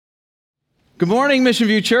Good morning, Mission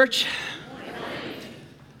View Church.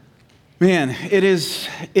 Man, it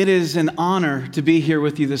is an honor to be here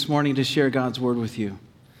with you this morning to share God's word with you.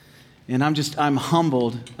 And I'm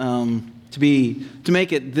humbled to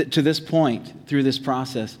make it to this point through this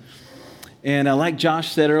process. And like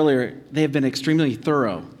Josh said earlier, they have been extremely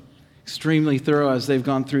thorough as they've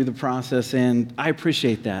gone through the process. And I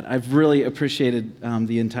appreciate that. I've really appreciated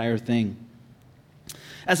the entire thing.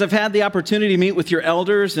 As I've had the opportunity to meet with your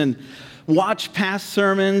elders and watch past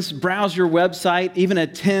sermons, browse your website, even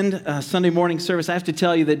attend a Sunday morning service, I have to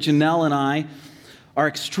tell you that Janelle and I are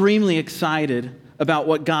extremely excited about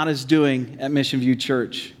what God is doing at Mission View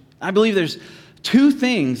Church. I believe there's two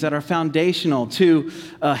things that are foundational to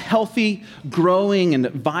a healthy, growing, and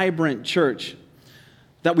vibrant church: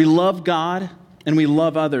 that we love God and we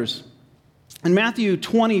love others. In Matthew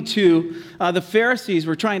 22, the Pharisees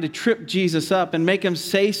were trying to trip Jesus up and make him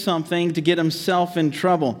say something to get himself in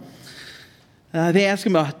trouble. They asked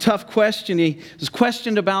him a tough question. He was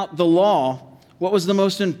questioned about the law. What was the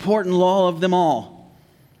most important law of them all?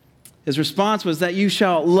 His response was that you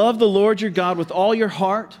shall love the Lord your God with all your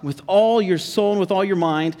heart, with all your soul, and with all your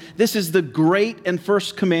mind. This is the great and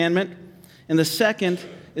first commandment. And the second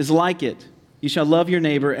is like it. You shall love your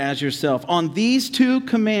neighbor as yourself. On these two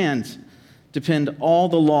commands depend all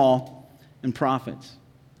the law and prophets.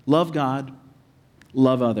 Love God,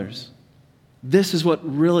 love others. This is what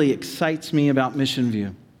really excites me about Mission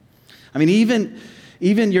View. I mean,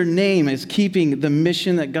 even your name is keeping the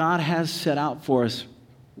mission that God has set out for us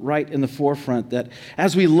right in the forefront, that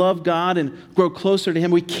as we love God and grow closer to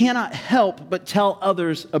Him, we cannot help but tell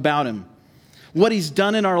others about Him. What He's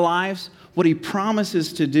done in our lives, what He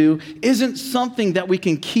promises to do, isn't something that we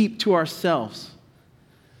can keep to ourselves.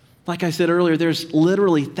 Like I said earlier, there's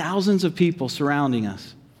literally thousands of people surrounding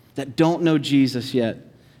us that don't know Jesus yet.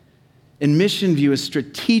 And Mission View is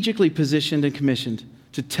strategically positioned and commissioned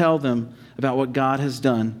to tell them about what God has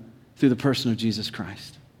done through the person of Jesus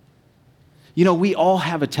Christ. You know, we all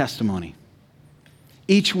have a testimony.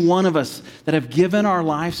 Each one of us that have given our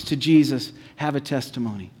lives to Jesus have a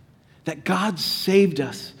testimony that God saved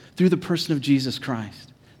us through the person of Jesus Christ.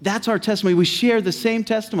 That's our testimony. We share the same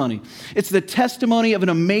testimony. It's the testimony of an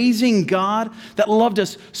amazing God that loved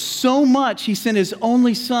us so much, He sent His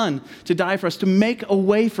only Son to die for us, to make a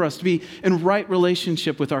way for us to be in right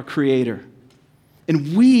relationship with our Creator.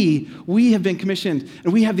 And we have been commissioned,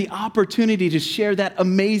 and we have the opportunity to share that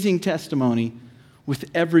amazing testimony with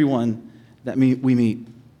everyone that we meet.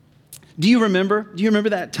 Do you remember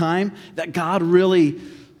that time that God really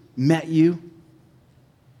met you?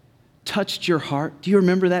 Touched your heart? Do you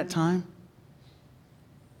remember that time?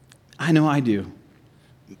 I know I do.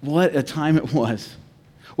 What a time it was,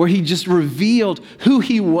 where He just revealed who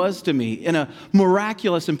He was to me in a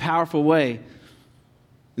miraculous and powerful way.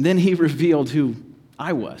 And then He revealed who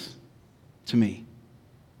I was to me.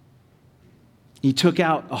 He took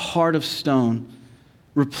out a heart of stone,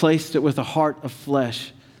 replaced it with a heart of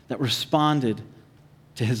flesh that responded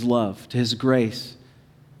to His love, to His grace.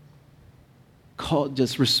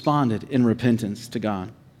 Just responded in repentance to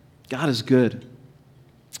God. God is good.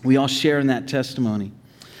 We all share in that testimony.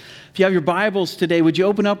 If you have your Bibles today, would you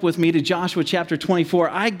open up with me to Joshua chapter 24?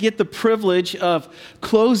 I get the privilege of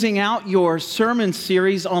closing out your sermon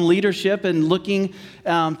series on leadership and looking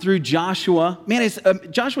through Joshua. Man,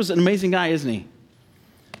 Joshua's an amazing guy, isn't he?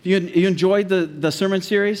 You enjoyed the sermon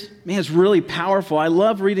series? Man, it's really powerful. I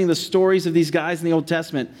love reading the stories of these guys in the Old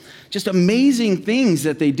Testament. Just amazing things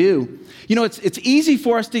that they do. You know, it's easy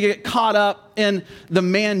for us to get caught up in the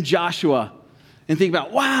man Joshua and think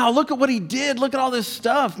about, wow, look at what he did. Look at all this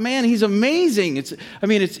stuff. Man, he's amazing.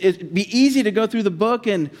 It'd be easy to go through the book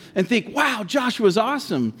and think, wow, Joshua's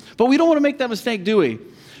awesome. But we don't want to make that mistake, do we?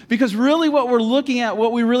 Because really what we're looking at,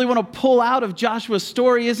 what we really want to pull out of Joshua's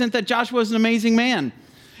story isn't that Joshua is an amazing man.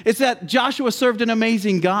 It's that Joshua served an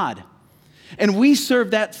amazing God. And we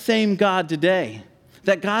serve that same God today.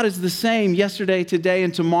 That God is the same yesterday, today,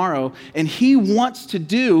 and tomorrow. And He wants to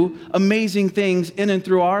do amazing things in and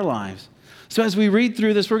through our lives. So as we read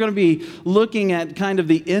through this, we're going to be looking at kind of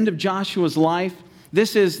the end of Joshua's life.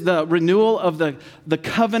 This is the renewal of the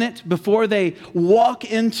covenant before they walk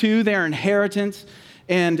into their inheritance.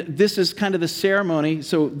 And this is kind of the ceremony.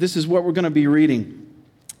 So this is what we're going to be reading.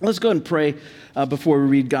 Let's go ahead and pray before we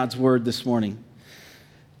read God's word this morning.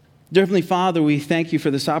 Dear Heavenly Father, we thank You for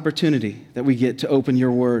this opportunity that we get to open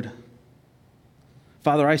Your word.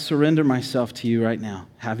 Father, I surrender myself to You right now.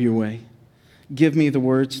 Have Your way. Give me the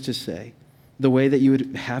words to say, the way that You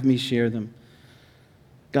would have me share them.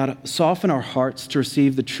 God, soften our hearts to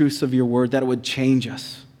receive the truths of Your word, that it would change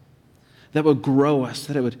us, that it would grow us,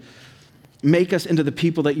 that it would Make us into the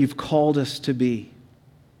people that you've called us to be.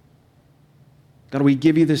 God, we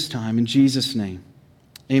give you this time in Jesus' name.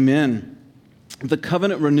 Amen. The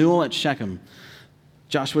covenant renewal at Shechem.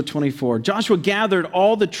 Joshua 24. Joshua gathered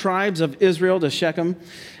all the tribes of Israel to Shechem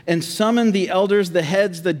and summoned the elders, the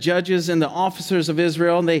heads, the judges, and the officers of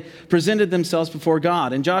Israel, and they presented themselves before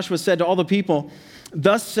God. And Joshua said to all the people,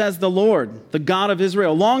 "Thus says the Lord, the God of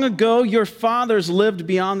Israel, long ago your fathers lived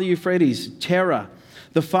beyond the Euphrates, Terah,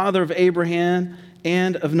 the father of Abraham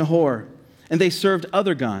and of Nahor, and they served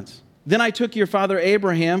other gods. Then I took your father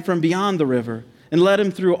Abraham from beyond the river and led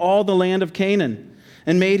him through all the land of Canaan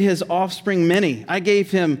and made his offspring many. I gave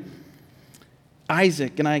him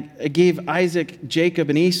Isaac, and I gave Isaac Jacob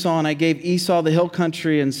and Esau, and I gave Esau the hill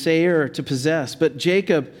country and Seir to possess. But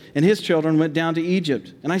Jacob and his children went down to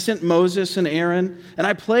Egypt. And I sent Moses and Aaron, and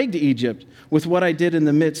I plagued Egypt with what I did in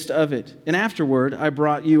the midst of it. And afterward I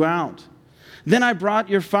brought you out. Then I brought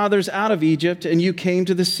your fathers out of Egypt, and you came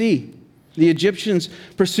to the sea. The Egyptians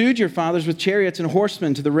pursued your fathers with chariots and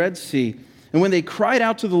horsemen to the Red Sea. And when they cried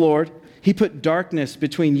out to the Lord, he put darkness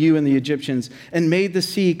between you and the Egyptians and made the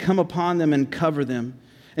sea come upon them and cover them.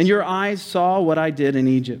 And your eyes saw what I did in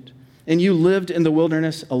Egypt. And you lived in the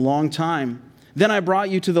wilderness a long time. Then I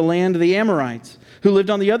brought you to the land of the Amorites, who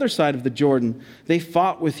lived on the other side of the Jordan. They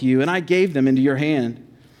fought with you, and I gave them into your hand.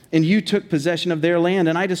 And you took possession of their land,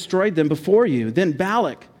 and I destroyed them before you. Then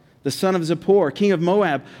Balak, the son of Zippor, king of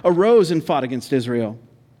Moab, arose and fought against Israel.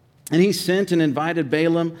 And he sent and invited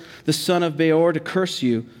Balaam, the son of Beor, to curse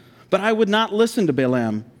you. But I would not listen to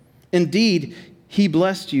Balaam. Indeed, he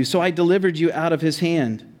blessed you, so I delivered you out of his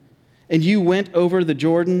hand. And you went over the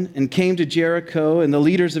Jordan and came to Jericho, and the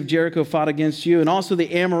leaders of Jericho fought against you, and also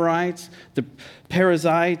the Amorites, the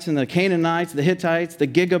Perizzites, and the Canaanites, the Hittites, the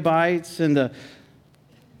Gigabites, and the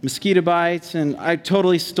Mosquitobites. And I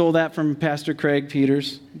totally stole that from Pastor Craig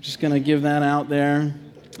Peters. I'm just going to give that out there.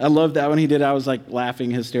 I loved that when he did it. I was like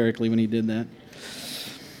laughing hysterically when he did that.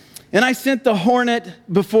 And I sent the hornet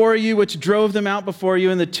before you, which drove them out before you,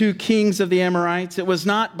 and the two kings of the Amorites. It was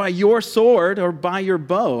not by your sword or by your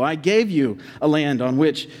bow. I gave you a land on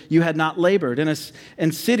which you had not labored,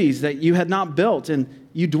 and cities that you had not built, and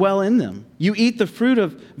you dwell in them. You eat the fruit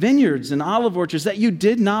of vineyards and olive orchards that you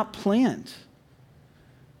did not plant.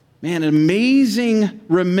 Man, amazing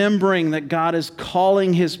remembering that God is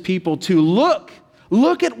calling his people to look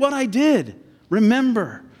at what I did.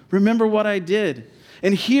 Remember what I did.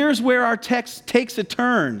 And here's where our text takes a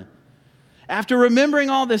turn. After remembering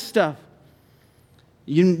all this stuff,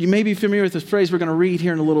 you may be familiar with this phrase we're going to read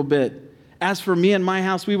here in a little bit. As for me and my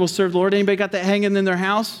house, we will serve the Lord. Anybody got that hanging in their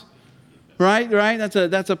house? Right?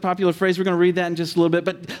 That's a popular phrase. We're going to read that in just a little bit.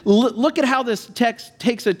 But look at how this text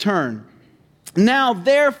takes a turn. Now,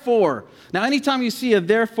 therefore. Now, anytime you see a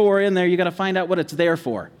therefore in there, you got to find out what it's there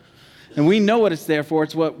for. And we know what it's there for.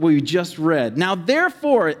 It's what we just read. Now,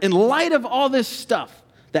 therefore, in light of all this stuff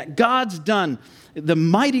that God's done, the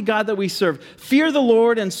mighty God that we serve, fear the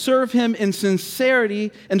Lord and serve him in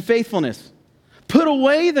sincerity and faithfulness. Put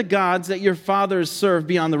away the gods that your fathers served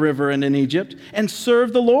beyond the river and in Egypt, and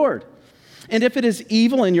serve the Lord. And if it is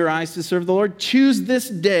evil in your eyes to serve the Lord, choose this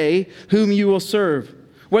day whom you will serve,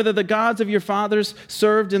 whether the gods of your fathers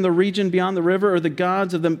served in the region beyond the river or the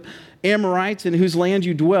gods of the Amorites in whose land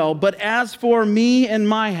you dwell. But as for me and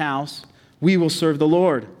my house, we will serve the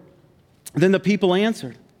Lord. Then the people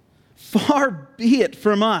answered, far be it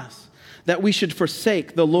from us that we should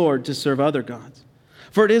forsake the Lord to serve other gods.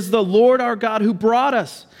 For it is the Lord our God who brought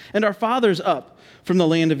us and our fathers up from the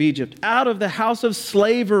land of Egypt, out of the house of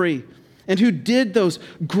slavery, and who did those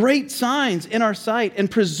great signs in our sight and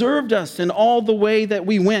preserved us in all the way that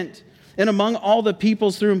we went and among all the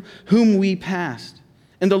peoples through whom we passed.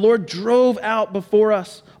 And the Lord drove out before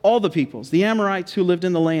us all the peoples, the Amorites who lived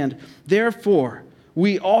in the land. Therefore,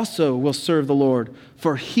 we also will serve the Lord,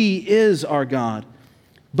 for he is our God.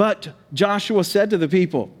 But Joshua said to the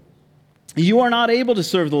people, you are not able to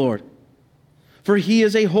serve the Lord, for he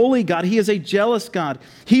is a holy God. He is a jealous God.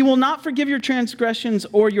 He will not forgive your transgressions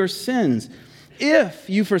or your sins if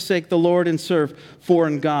you forsake the Lord and serve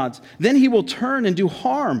foreign gods. Then he will turn and do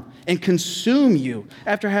harm and consume you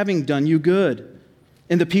after having done you good.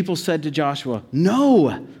 And the people said to Joshua,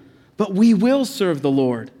 no, but we will serve the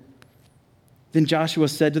Lord. Then Joshua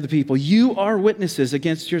said to the people, you are witnesses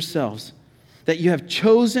against yourselves that you have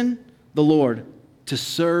chosen the Lord to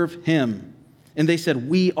serve him. And they said,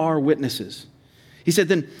 we are witnesses. He said,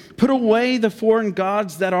 then put away the foreign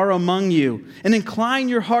gods that are among you and incline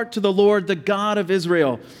your heart to the Lord, the God of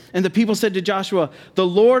Israel. And the people said to Joshua, the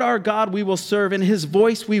Lord our God we will serve, and his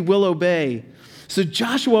voice we will obey. So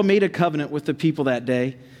Joshua made a covenant with the people that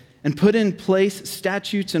day, and put in place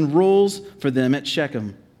statutes and rules for them at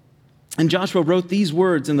Shechem. And Joshua wrote these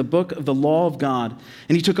words in the book of the law of God.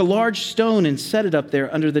 And he took a large stone and set it up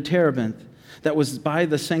there under the terebinth that was by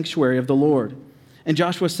the sanctuary of the Lord. And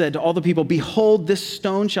Joshua said to all the people, "Behold, this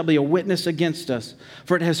stone shall be a witness against us,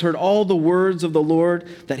 for it has heard all the words of the Lord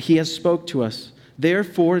that he has spoke to us.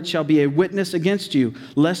 Therefore it shall be a witness against you,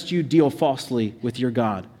 lest you deal falsely with your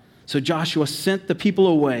God." So Joshua sent the people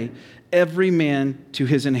away, every man to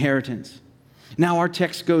his inheritance. Now our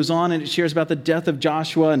text goes on and it shares about the death of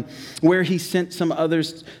Joshua and where he sent some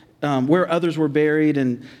others, where others were buried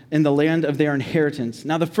and in the land of their inheritance.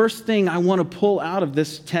 Now the first thing I want to pull out of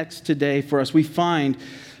this text today for us, we find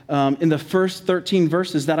in the first 13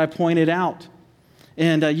 verses that I pointed out.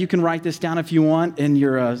 And you can write this down if you want in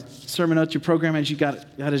your sermon notes, your program as you got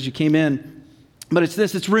as you came in. But it's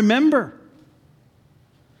this, it's remember.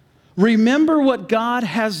 Remember what God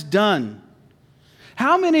has done.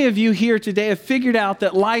 How many of you here today have figured out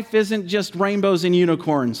that life isn't just rainbows and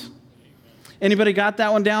unicorns? Anybody got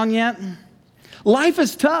that one down yet? Life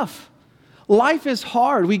is tough. Life is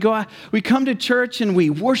hard. We come to church and we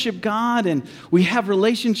worship God and we have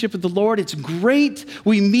relationship with the Lord. It's great.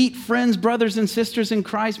 We meet friends, brothers and sisters in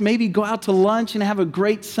Christ, maybe go out to lunch and have a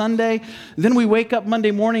great Sunday. Then we wake up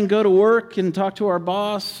Monday morning, go to work and talk to our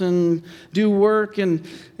boss and do work and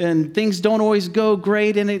things don't always go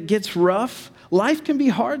great and it gets rough. Life can be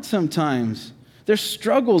hard sometimes. There's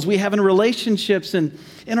struggles we have in relationships and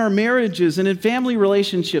in our marriages and in family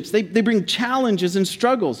relationships. They bring challenges and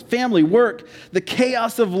struggles, family, work, the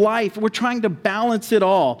chaos of life. We're trying to balance it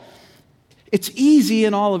all. It's easy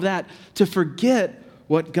in all of that to forget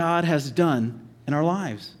what God has done in our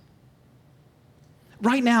lives.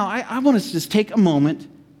 Right now, I want us to just take a moment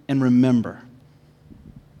and remember.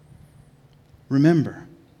 Remember.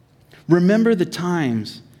 Remember the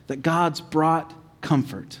times that God's brought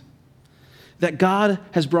comfort, that God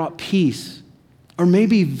has brought peace, or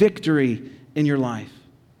maybe victory in your life.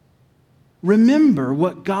 Remember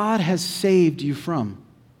what God has saved you from.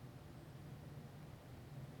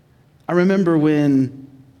 I remember when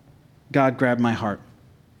God grabbed my heart.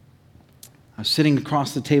 I was sitting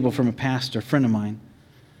across the table from a pastor, a friend of mine.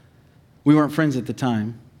 We weren't friends at the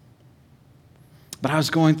time, but I was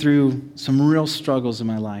going through some real struggles in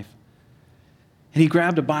my life. And he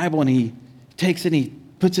grabbed a Bible and he takes it and he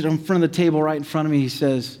puts it in front of the table right in front of me. He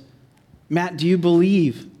says, "Matt, do you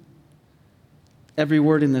believe every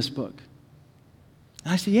word in this book?"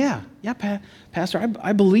 And I said, yeah, Pastor,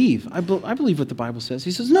 I believe. I believe what the Bible says.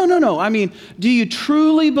 He says, no. I mean, do you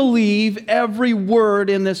truly believe every word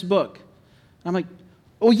in this book? I'm like,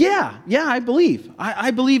 oh, yeah, I believe. I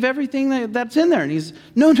believe everything that's in there. And he's,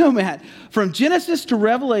 no, Matt. From Genesis to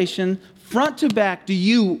Revelation, front to back, do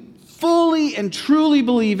you fully and truly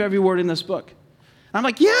believe every word in this book? And I'm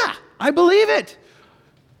like, yeah, I believe it.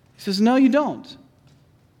 He says, no, you don't.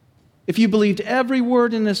 If you believed every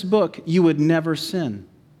word in this book, you would never sin.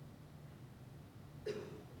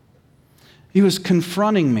 He was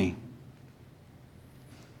confronting me.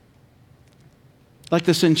 Like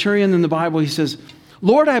the centurion in the Bible, he says,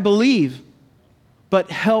 Lord, I believe, but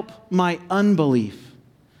help my unbelief.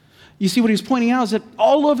 You see, what he's pointing out is that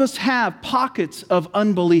all of us have pockets of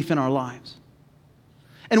unbelief in our lives.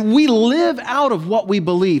 And we live out of what we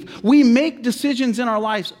believe. We make decisions in our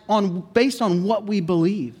lives based on what we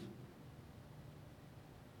believe.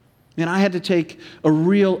 And I had to take a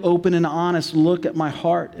real open and honest look at my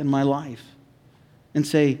heart and my life and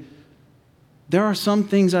say, there are some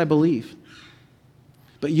things I believe.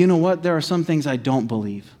 But you know what? There are some things I don't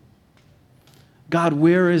believe. God,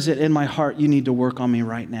 where is it in my heart you need to work on me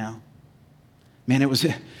right now? Man, it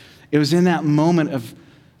was in that moment of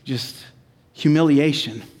just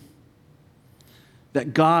humiliation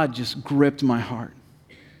that God just gripped my heart.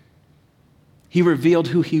 He revealed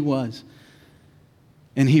who he was,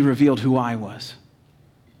 and he revealed who I was,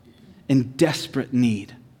 in desperate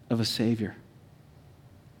need of a Savior.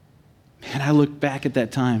 Man, I look back at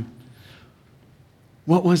that time.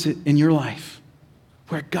 What was it in your life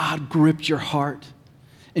where God gripped your heart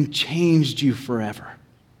and changed you forever?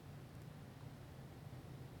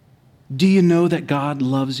 Do you know that God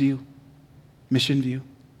loves you? Mission View.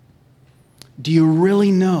 Do you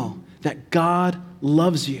really know that God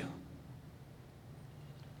loves you?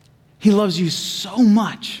 He loves you so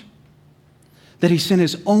much that he sent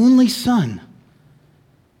his only son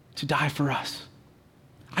to die for us.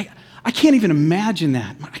 I can't even imagine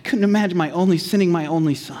that. I couldn't imagine sending my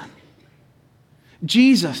only son.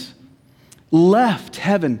 Jesus left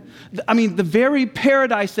heaven. I mean, the very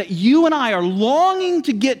paradise that you and I are longing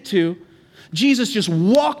to get to, Jesus just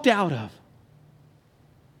walked out of.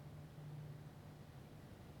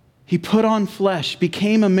 He put on flesh,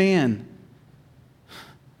 became a man.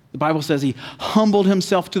 The Bible says he humbled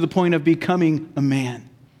himself to the point of becoming a man.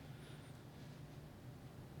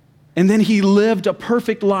 And then he lived a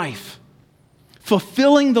perfect life,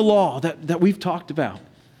 fulfilling the law that we've talked about.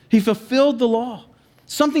 He fulfilled the law,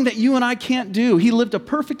 something that you and I can't do. He lived a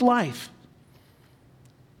perfect life,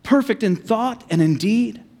 perfect in thought and in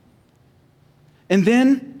deed. And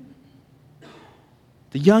then,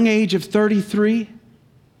 the young age of 33,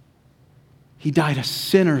 he died a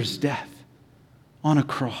sinner's death on a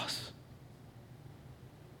cross.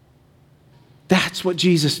 That's what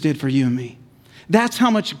Jesus did for you and me. That's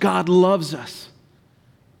how much God loves us.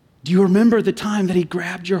 Do you remember the time that he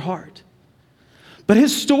grabbed your heart? But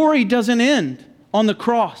his story doesn't end on the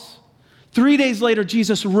cross. 3 days later,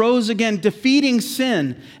 Jesus rose again, defeating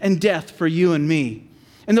sin and death for you and me.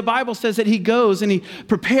 And the Bible says that he goes and he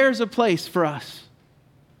prepares a place for us.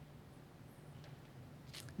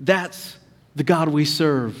 That's the God we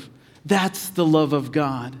serve. That's the love of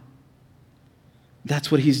God.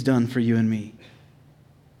 That's what he's done for you and me.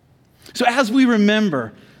 So as we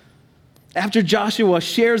remember, after Joshua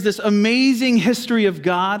shares this amazing history of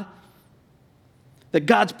God, that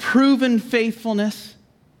God's proven faithfulness,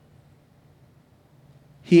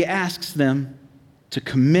 he asks them to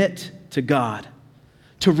commit to God,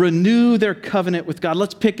 to renew their covenant with God.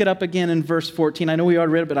 Let's pick it up again in verse 14. I know we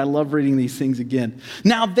already read it, but I love reading these things again.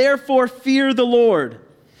 Now, therefore, fear the Lord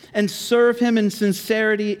and serve him in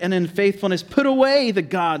sincerity and in faithfulness. Put away the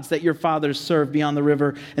gods that your fathers served beyond the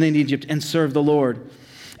river and in Egypt, and serve the Lord.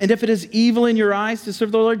 And if it is evil in your eyes to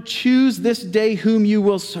serve the Lord, choose this day whom you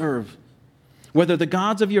will serve. Whether the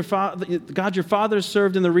gods of your fathers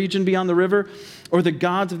served in the region beyond the river, or the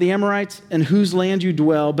gods of the Amorites in whose land you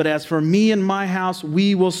dwell. But as for me and my house,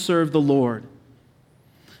 we will serve the Lord.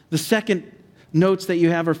 The second notes that you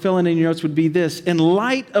have, or fill in your notes, would be this: in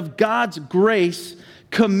light of God's grace,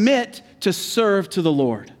 commit to serve to the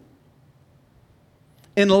Lord.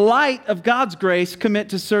 In light of God's grace, commit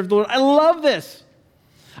to serve the Lord. I love this.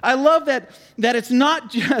 I love that it's not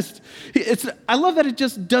just, I love that it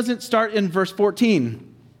just doesn't start in verse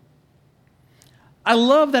 14. I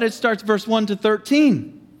love that it starts verse 1 to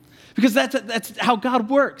 13. Because that's how God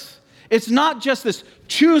works. It's not just this,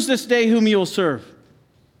 choose this day whom you will serve.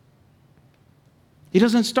 He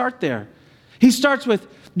doesn't start there. He starts with,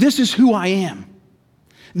 this is who I am.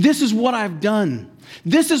 This is what I've done.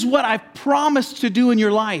 This is what I've promised to do in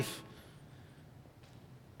your life.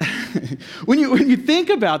 When you think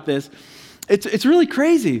about this, it's really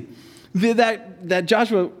crazy that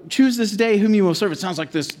Joshua, choose this day whom you will serve. It sounds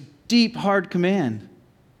like this deep, hard command.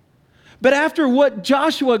 But after what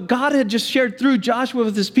God had just shared through Joshua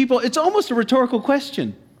with his people, it's almost a rhetorical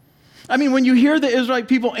question. I mean, when you hear the Israelite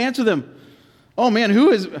people answer them, oh man,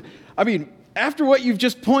 after what you've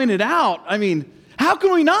just pointed out, how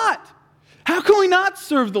can we not? How can we not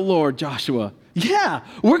serve the Lord, Joshua? Yeah,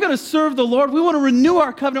 we're going to serve the Lord. We want to renew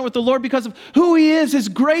our covenant with the Lord because of who he is. His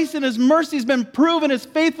grace and his mercy has been proven. His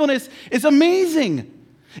faithfulness is amazing.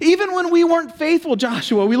 Even when we weren't faithful,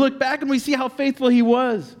 Joshua, we look back and we see how faithful he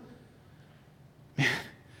was. Man,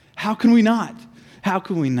 how can we not? How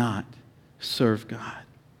can we not serve God?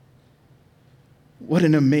 What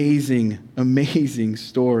an amazing, amazing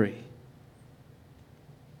story.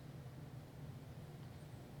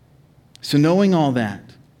 So knowing all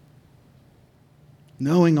that,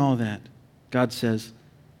 God says,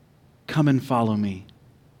 come and follow me.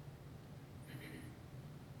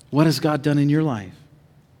 What has God done in your life?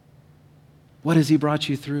 What has he brought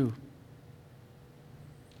you through?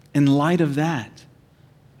 In light of that,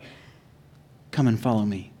 come and follow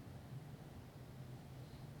me.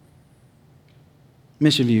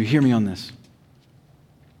 Mission View, hear me on this.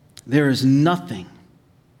 There is nothing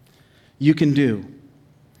you can do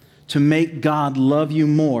to make God love you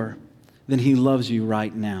more than he loves you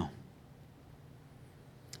right now.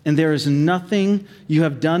 And there is nothing you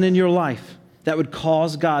have done in your life that would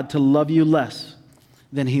cause God to love you less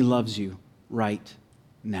than he loves you right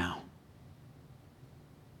now.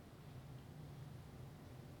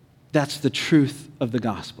 That's the truth of the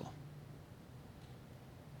gospel.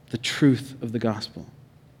 The truth of the gospel.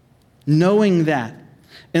 Knowing that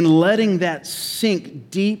and letting that sink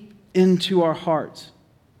deep into our hearts,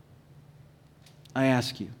 I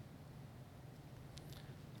ask you,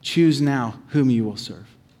 choose now whom you will serve.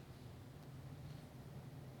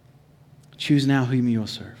 Choose now whom you will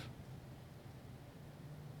serve.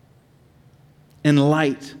 In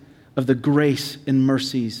light of the grace and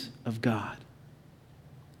mercies of God.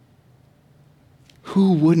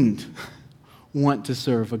 Who wouldn't want to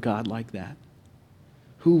serve a God like that?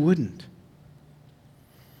 Who wouldn't?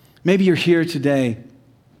 Maybe you're here today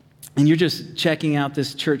and you're just checking out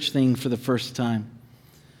this church thing for the first time.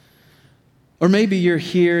 Or maybe you're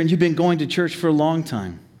here and you've been going to church for a long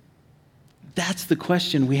time. That's the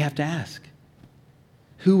question we have to ask.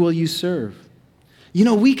 Who will you serve? You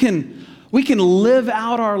know, we can live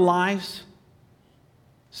out our lives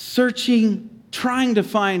searching, trying to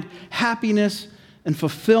find happiness and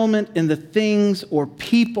fulfillment in the things or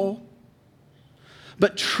people.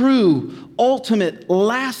 But true, ultimate,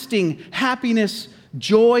 lasting happiness,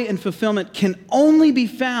 joy, and fulfillment can only be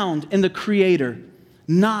found in the Creator,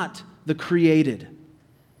 not the created.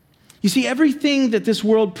 You see, everything that this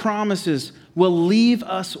world promises will leave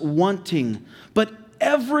us wanting, but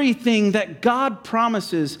everything that God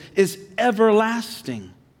promises is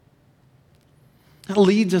everlasting. That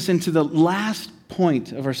leads us into the last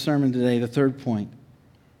point of our sermon today, the third point.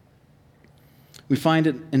 We find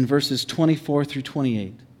it in verses 24 through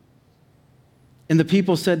 28. And the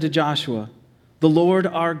people said to Joshua, "The Lord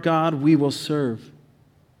our God we will serve,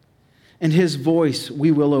 and his voice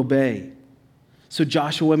we will obey." So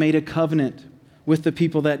Joshua made a covenant with the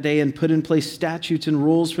people that day and put in place statutes and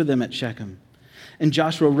rules for them at Shechem. And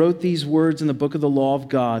Joshua wrote these words in the book of the law of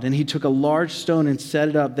God, and he took a large stone and set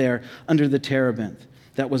it up there under the terebinth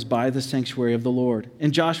that was by the sanctuary of the Lord.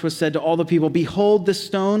 And Joshua said to all the people, "Behold, this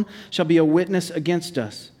stone shall be a witness against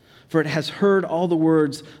us, for it has heard all the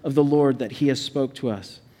words of the Lord that he has spoke to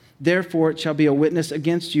us. Therefore it shall be a witness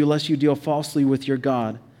against you, lest you deal falsely with your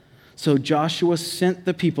God." So Joshua sent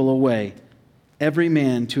the people away, every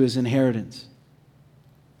man to his inheritance.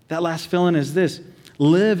 That last fill-in is this: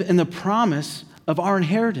 live in the promise of our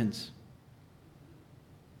inheritance.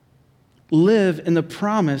 Live in the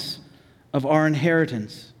promise of our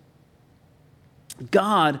inheritance.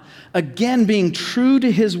 God, again being true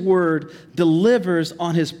to his word, delivers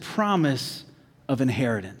on his promise of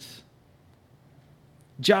inheritance.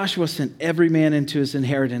 Joshua sent every man into his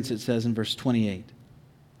inheritance, it says in verse 28.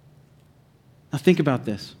 Now think about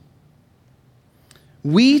this.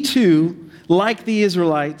 We too, like the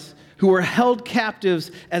Israelites, who were held captives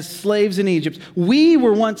as slaves in Egypt, we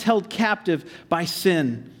were once held captive by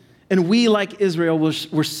sin. And we, like Israel,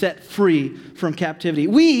 were set free from captivity.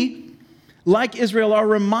 We, like Israel, are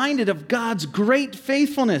reminded of God's great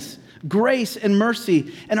faithfulness, grace, and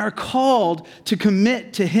mercy, and are called to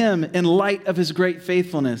commit to him in light of his great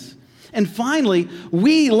faithfulness. And finally,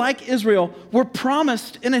 we, like Israel, were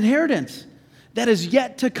promised an inheritance that is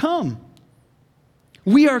yet to come.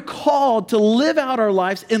 We are called to live out our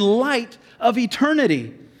lives in light of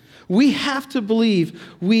eternity. We have to believe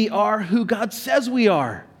we are who God says we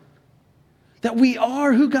are. That we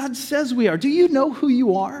are who God says we are. Do you know who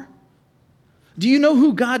you are? Do you know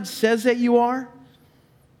who God says that you are?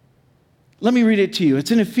 Let me read it to you. It's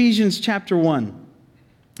in Ephesians chapter 1.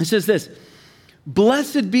 It says this: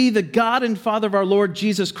 "Blessed be the God and Father of our Lord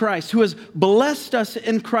Jesus Christ, who has blessed us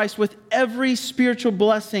in Christ with every spiritual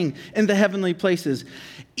blessing in the heavenly places,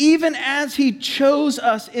 even as he chose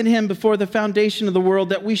us in him before the foundation of the world,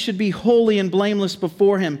 that we should be holy and blameless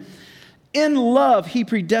before him. In love, he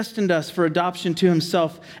predestined us for adoption to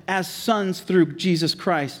himself as sons through Jesus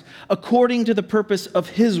Christ, according to the purpose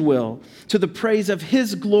of his will, to the praise of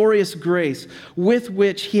his glorious grace, with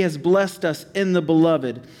which he has blessed us in the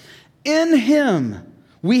beloved. In him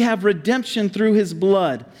we have redemption through his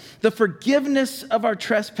blood, the forgiveness of our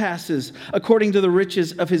trespasses, according to the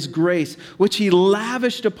riches of his grace, which he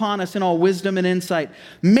lavished upon us in all wisdom and insight,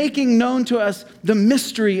 making known to us the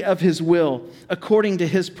mystery of his will, according to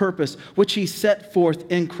his purpose, which he set forth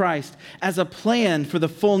in Christ as a plan for the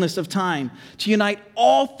fullness of time, to unite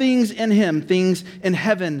all things in him, things in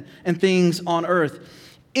heaven and things on earth.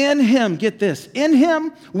 In him," get this, "in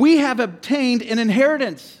him we have obtained an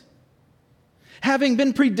inheritance, having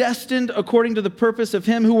been predestined according to the purpose of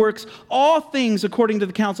him who works all things according to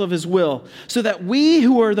the counsel of his will, so that we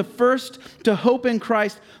who are the first to hope in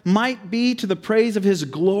Christ might be to the praise of his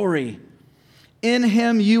glory. In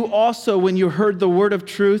him you also, when you heard the word of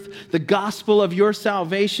truth, the gospel of your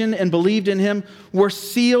salvation, and believed in him, were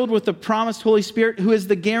sealed with the promised Holy Spirit, who is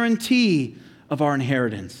the guarantee of our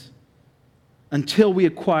inheritance, until we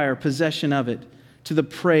acquire possession of it, to the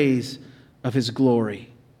praise of his glory."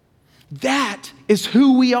 That is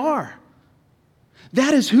who we are.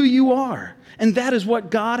 That is who you are. And that is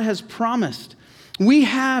what God has promised. We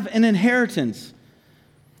have an inheritance.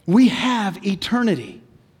 We have eternity.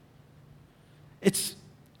 It's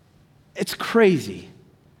crazy.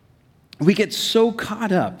 We get so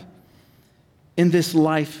caught up in this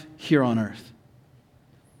life here on earth.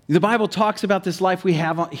 The Bible talks about this life we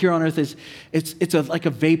have here on earth as it's like a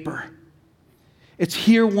vapor. It's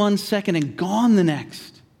here one second and gone the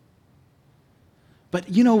next. But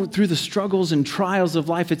through the struggles and trials of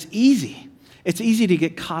life, it's easy. It's easy to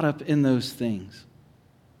get caught up in those things.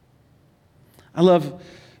 I love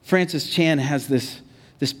Francis Chan has this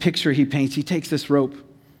picture he paints. He takes this rope.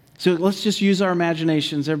 So let's just use our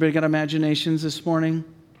imaginations. Everybody got imaginations this morning?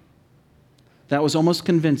 That was almost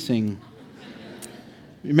convincing.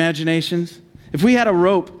 Imaginations? If we had a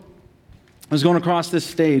rope that was going across this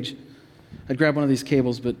stage, I'd grab one of these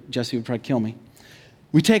cables, but Jesse would probably kill me.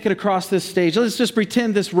 We take it across this stage. Let's just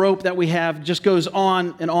pretend this rope that we have just goes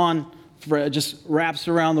on and on, just wraps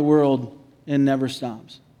around the world and never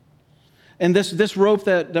stops. And this rope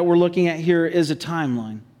that we're looking at here is a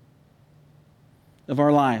timeline of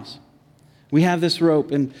our lives. We have this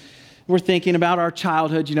rope, and we're thinking about our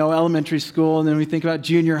childhood, elementary school, and then we think about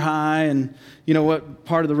junior high and, what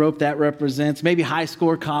part of the rope that represents, maybe high school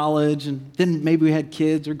or college, and then maybe we had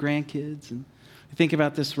kids or grandkids, and we think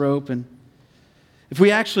about this rope. And if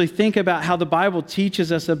we actually think about how the Bible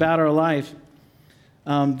teaches us about our life,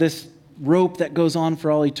 this rope that goes on for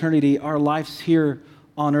all eternity, our lives here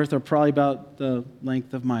on earth are probably about the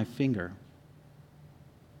length of my finger.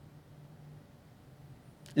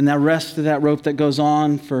 And that rest of that rope that goes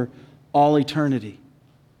on for all eternity.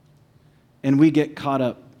 And we get caught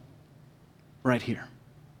up right here.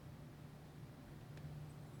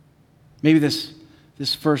 Maybe this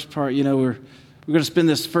first part, we're going to spend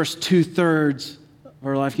this first 2/3 of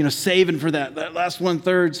our life, saving for that last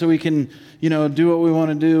 1/3 so we can, do what we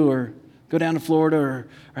want to do or go down to Florida or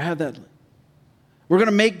have that. We're going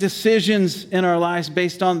to make decisions in our lives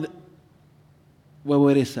based on,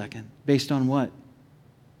 wait a second, based on what?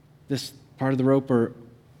 This part of the rope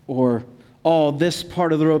or all this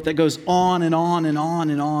part of the rope that goes on and on and on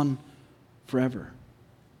and on forever.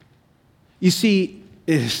 You see,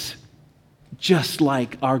 it is just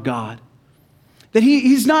like our God. That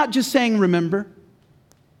He's not just saying remember.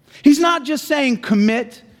 He's not just saying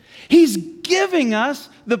commit. He's giving us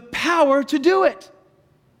the power to do it.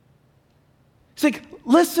 It's like,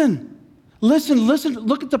 listen,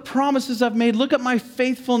 look at the promises I've made. Look at my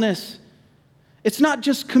faithfulness. It's not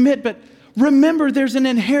just commit, but remember there's an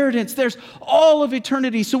inheritance. There's all of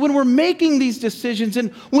eternity. So when we're making these decisions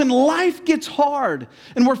and when life gets hard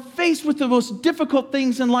and we're faced with the most difficult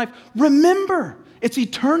things in life, remember it's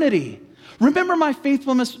eternity. Remember my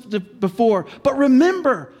faithfulness before, but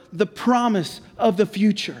remember the promise of the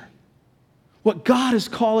future. What God is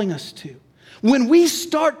calling us to. When we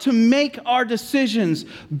start to make our decisions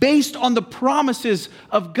based on the promises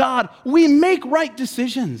of God, we make right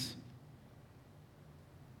decisions.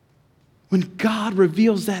 When God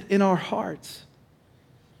reveals that in our hearts.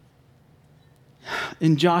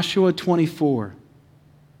 In Joshua 24,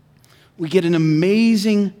 we get an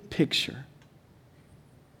amazing picture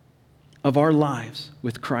of our lives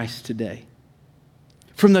with Christ today.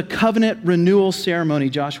 From the covenant renewal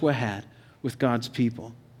ceremony Joshua had with God's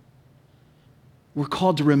people. We're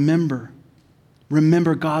called to remember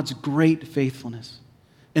God's great faithfulness.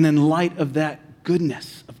 And in light of that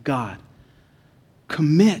goodness of God,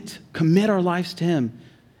 commit our lives to Him.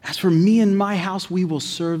 As for me and my house, we will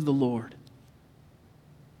serve the Lord.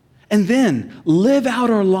 And then live out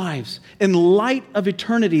our lives in light of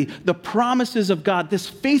eternity, the promises of God, this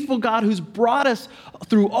faithful God who's brought us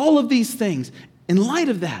through all of these things. In light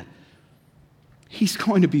of that, He's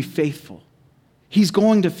going to be faithful. He's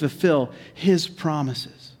going to fulfill His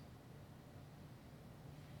promises.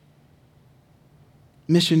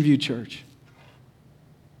 Mission View Church.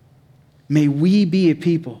 May we be a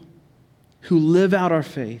people who live out our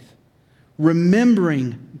faith,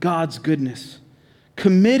 remembering God's goodness,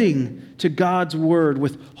 committing to God's word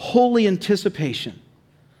with holy anticipation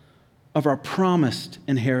of our promised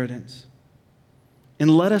inheritance. And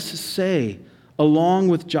let us say, along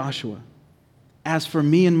with Joshua, as for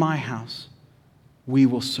me and my house, we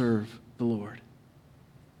will serve the Lord.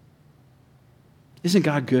 Isn't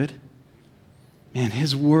God good? Man,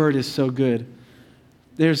 His word is so good.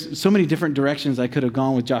 There's so many different directions I could have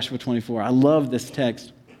gone with Joshua 24. I love this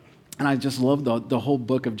text, and I just love the whole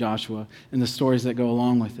book of Joshua and the stories that go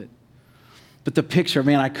along with it. But the picture,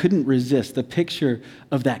 man, I couldn't resist the picture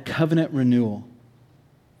of that covenant renewal.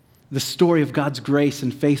 The story of God's grace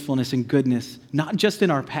and faithfulness and goodness, not just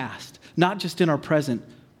in our past, not just in our present,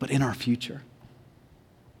 but in our future.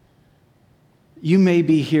 You may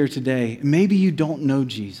be here today. Maybe you don't know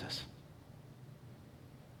Jesus.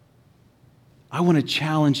 I want to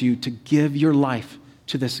challenge you to give your life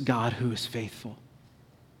to this God who is faithful,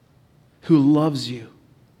 who loves you,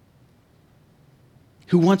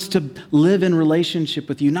 who wants to live in relationship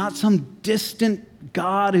with you, not some distant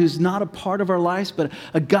God who's not a part of our lives, but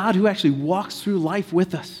a God who actually walks through life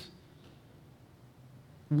with us.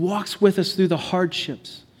 walks with us through the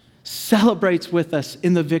hardships, celebrates with us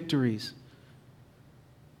in the victories.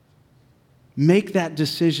 Make that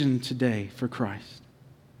decision today for Christ.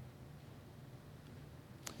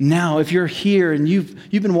 Now, if you're here and you've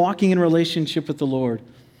been walking in relationship with the Lord,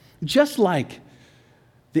 just like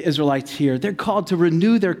the Israelites here, they're called to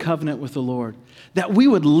renew their covenant with the Lord, that we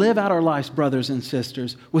would live out our lives, brothers and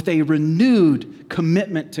sisters, with a renewed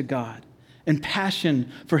commitment to God and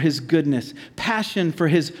passion for His goodness, passion for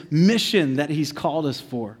His mission that He's called us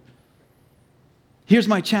for. Here's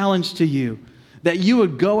my challenge to you, that you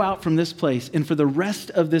would go out from this place and for the rest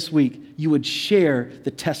of this week, you would share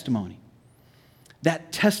the testimony.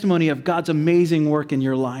 That testimony of God's amazing work in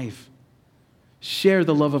your life. Share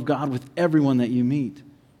the love of God with everyone that you meet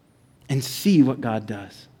and see what God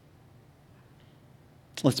does.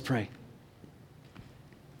 Let's pray.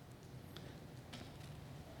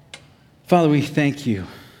 Father, we thank you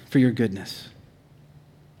for your goodness.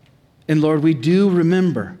 And Lord, we do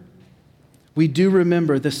remember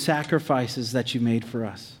the sacrifices that you made for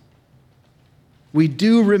us. We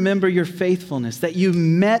do remember your faithfulness, that you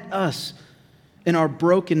met us in our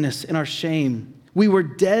brokenness, in our shame. We were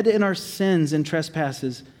dead in our sins and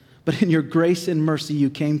trespasses, but in your grace and mercy, you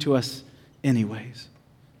came to us anyways.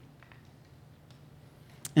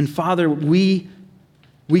 And Father, we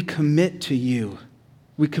commit to you.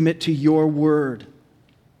 We commit to your word.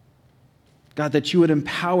 God, that you would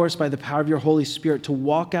empower us by the power of your Holy Spirit to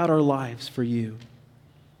walk out our lives for you.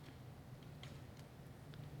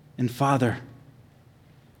 And Father,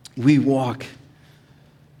 we walk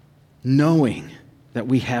knowing that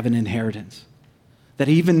we have an inheritance, that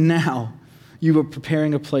even now you are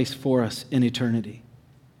preparing a place for us in eternity.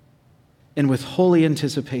 And with holy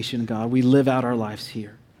anticipation, God, we live out our lives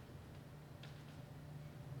here.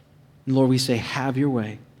 And Lord, we say, have your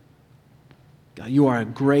way. God, you are a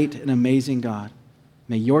great and amazing God.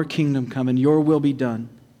 May your kingdom come and your will be done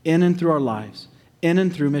in and through our lives, in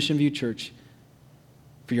and through Mission View Church,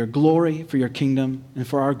 for your glory, for your kingdom, and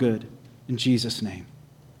for our good. In Jesus' name,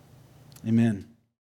 amen.